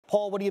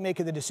Paul, what do you make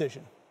of the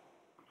decision?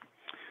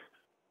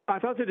 I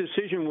thought the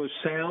decision was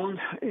sound,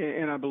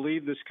 and I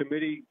believe this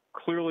committee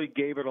clearly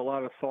gave it a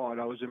lot of thought.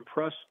 I was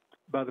impressed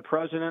by the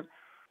president.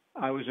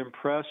 I was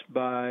impressed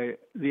by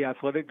the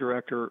athletic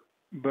director,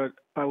 but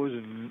I was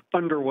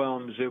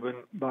underwhelmed,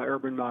 Zubin, by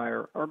Urban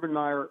Meyer. Urban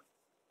Meyer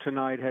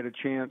tonight had a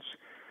chance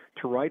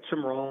to right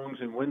some wrongs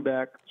and win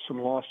back some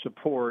lost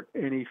support,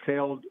 and he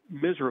failed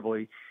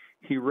miserably.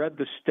 He read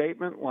the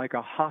statement like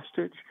a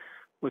hostage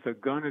with a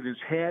gun at his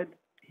head.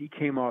 He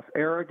came off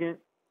arrogant,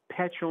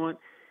 petulant,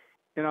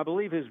 and I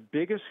believe his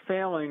biggest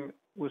failing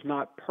was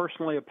not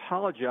personally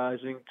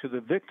apologizing to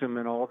the victim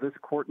in all of this,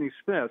 Courtney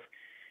Smith.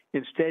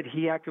 Instead,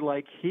 he acted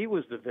like he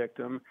was the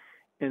victim,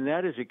 and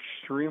that is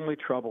extremely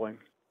troubling.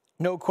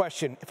 No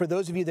question. For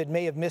those of you that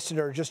may have missed it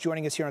or are just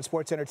joining us here on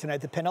SportsCenter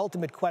tonight, the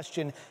penultimate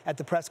question at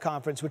the press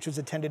conference, which was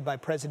attended by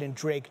President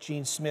Drake,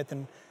 Gene Smith,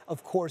 and,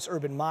 of course,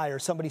 Urban Meyer,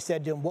 somebody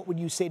said to him, what would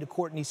you say to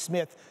Courtney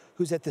Smith,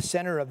 who's at the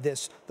center of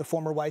this, the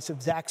former wife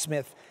of Zach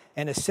Smith?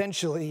 And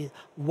essentially,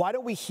 why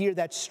don't we hear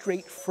that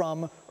straight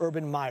from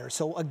Urban Meyer?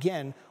 So,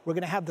 again, we're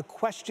going to have the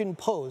question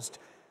posed.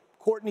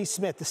 Courtney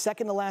Smith, the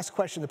second to last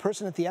question, the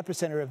person at the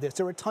epicenter of this.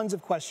 There were tons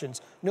of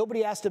questions.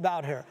 Nobody asked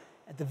about her.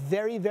 At the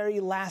very, very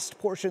last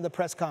portion of the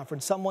press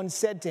conference, someone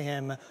said to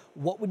him,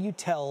 what would you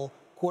tell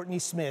Courtney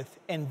Smith?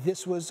 And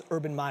this was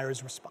Urban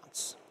Meyer's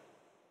response.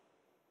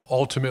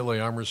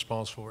 Ultimately, I'm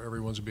responsible for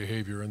everyone's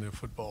behavior in the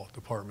football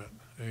department.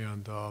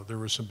 And there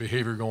was some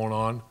behavior going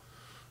on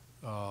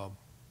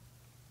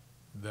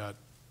that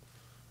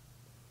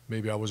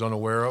maybe I was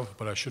unaware of,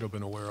 but I should have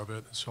been aware of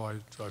it. So I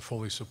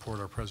fully support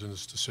our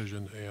president's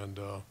decision and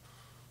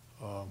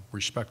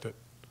respect it.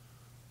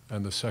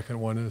 And the second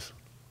one is?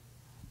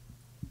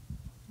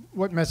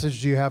 What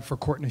message do you have for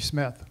Courtney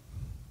Smith?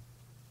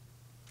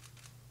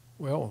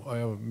 Well, I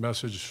have a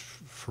message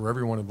for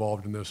everyone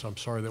involved in this. I'm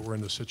sorry that we're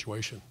in this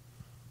situation.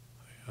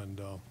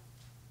 And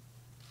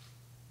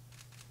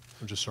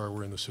I'm just sorry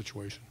we're in this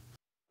situation.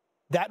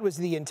 That was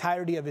the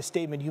entirety of his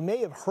statement. You may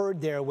have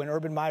heard there when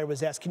Urban Meyer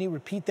was asked, can you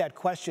repeat that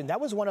question? That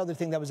was one other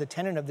thing that was a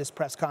tenet of this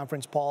press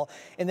conference, Paul,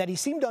 in that he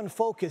seemed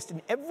unfocused.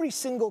 In every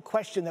single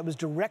question that was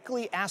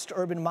directly asked to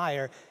Urban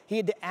Meyer, he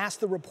had to ask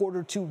the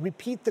reporter to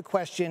repeat the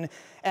question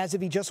as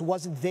if he just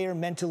wasn't there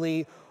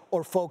mentally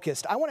or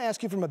focused. I want to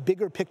ask you from a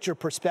bigger picture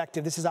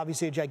perspective. This is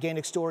obviously a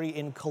gigantic story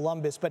in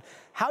Columbus, but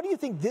how do you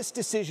think this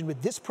decision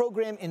with this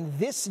program and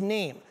this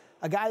name,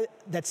 a guy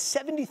that's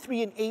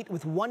 73-8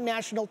 with one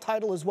national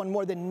title, has won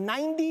more than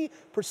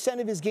 90%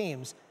 of his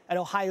games at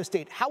Ohio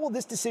State. How will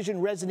this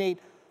decision resonate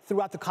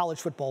throughout the college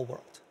football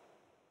world?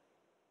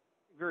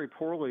 Very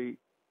poorly,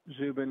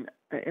 Zubin.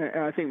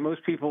 And I think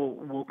most people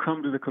will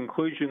come to the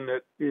conclusion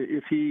that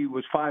if he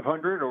was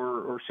 500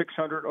 or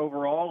 600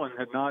 overall and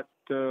had not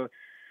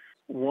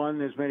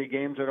won as many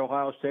games at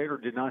Ohio State or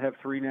did not have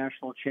 3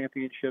 national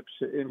championships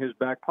in his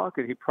back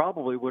pocket, he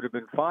probably would have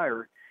been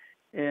fired.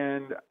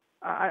 And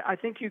I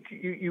think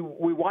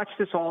we watched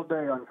this all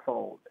day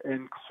unfold,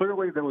 and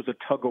clearly there was a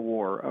tug of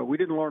war. We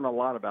didn't learn a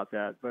lot about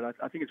that, but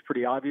I think it's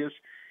pretty obvious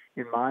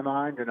in my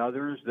mind and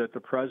others that the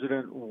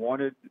president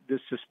wanted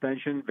this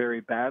suspension very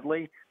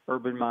badly.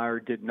 Urban Meyer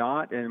did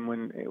not, and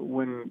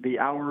when the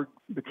hour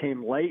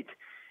became late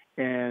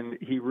and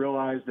he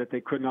realized that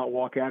they could not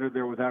walk out of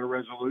there without a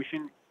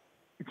resolution,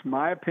 it's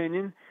my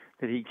opinion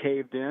that he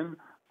caved in,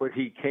 but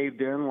he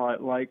caved in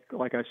like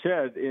I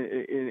said,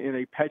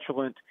 in a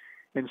petulant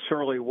and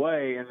surly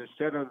way, and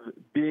instead of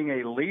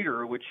being a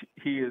leader, which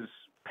he is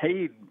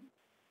paid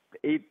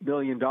 $8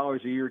 billion a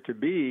year to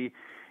be,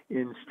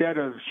 instead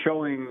of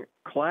showing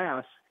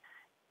class,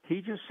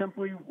 he just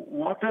simply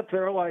walked up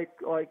there like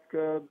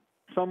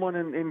someone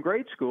in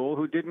grade school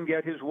who didn't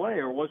get his way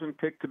or wasn't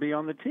picked to be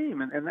on the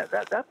team, and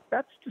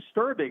that's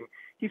disturbing.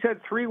 He's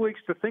had 3 weeks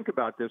to think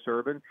about this,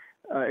 Zubin.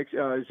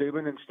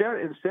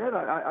 Instead,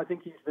 I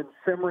think he's been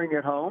simmering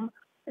at home.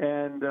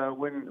 And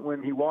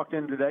when he walked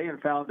in today and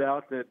found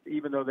out that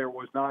even though there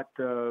was not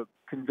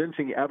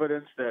convincing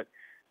evidence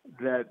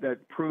that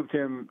proved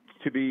him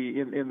to be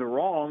in the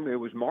wrong, it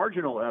was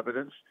marginal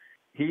evidence,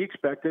 he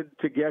expected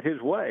to get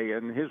his way.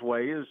 And his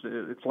way is,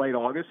 it's late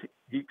August,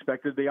 he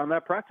expected to be on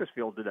that practice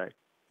field today.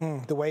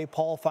 The way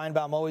Paul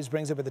Finebaum always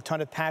brings it with a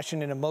ton of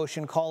passion and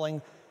emotion,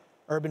 calling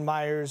Urban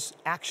Meyer's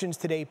actions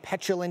today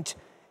petulant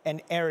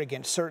and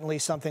arrogant. Certainly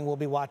something we'll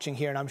be watching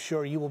here, and I'm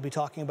sure you will be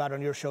talking about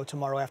on your show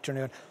tomorrow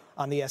afternoon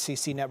on the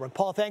SEC Network.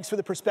 Paul, thanks for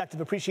the perspective.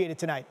 Appreciate it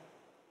tonight.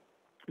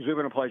 It's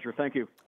been a pleasure. Thank you.